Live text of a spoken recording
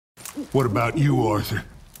What about you, Arthur?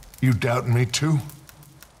 You doubting me too?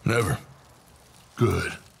 Never.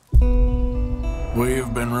 Good.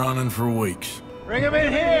 We've been running for weeks. Bring him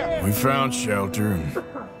in here! We found shelter and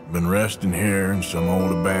been resting here in some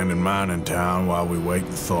old abandoned mining town while we wait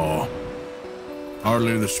the thaw.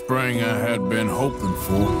 Hardly the spring I had been hoping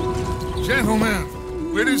for. Gentlemen,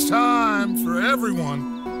 it is time for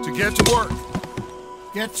everyone to get to work.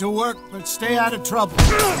 Get to work, but stay out of trouble.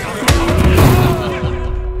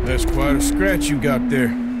 That's quite a scratch you got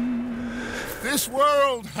there. This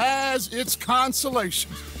world has its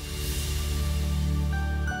consolations.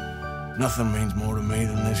 Nothing means more to me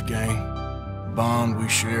than this gang. The bond we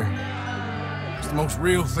share. It's the most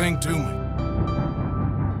real thing to me.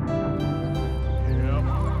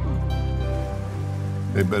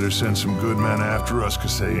 They better send some good men after us,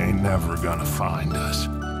 'cause they ain't never gonna find us.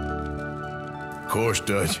 Of course,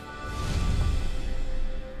 Dutch.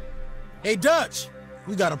 Hey, Dutch,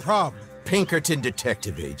 we got a problem. Pinkerton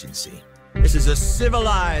Detective Agency. This is a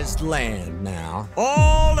civilized land now.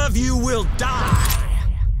 All of you will die.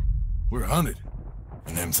 We're hunted.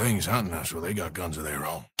 And them things hunting us, well, they got guns of their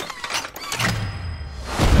own. So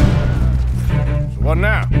what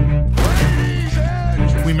now?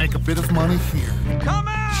 We make a bit of money here. Come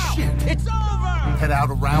out! Shit. It's over! Head out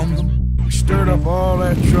around them. We stirred up all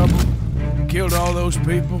that trouble, killed all those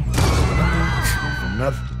people. For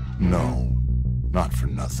nothing. No, not for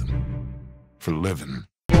nothing. For living.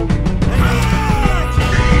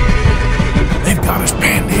 They've got us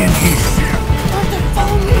penned in here.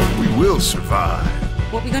 We will survive.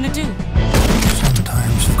 What we gonna do?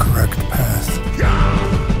 Sometimes the correct path,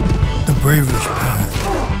 the bravest path,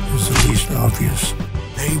 is the least obvious.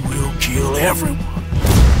 They will kill everyone.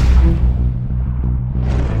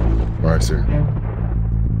 Arthur,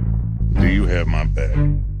 do you have my back?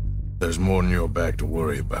 There's more than your back to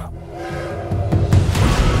worry about.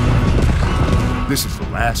 This is the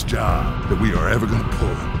last job that we are ever gonna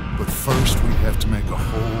pull. But first, we have to make a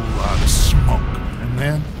whole lot of smoke, and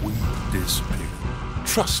then we disappear.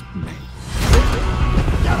 Trust me.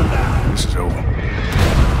 This is over.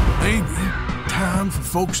 Maybe time for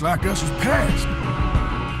folks like us is past.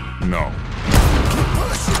 No.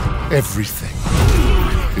 Everything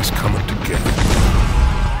is coming together.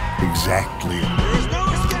 Exactly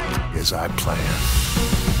as I planned.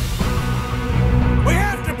 We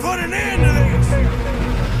have to put an end to this!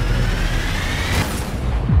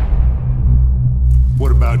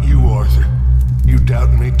 What about you, Arthur? You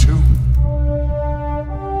doubting me too?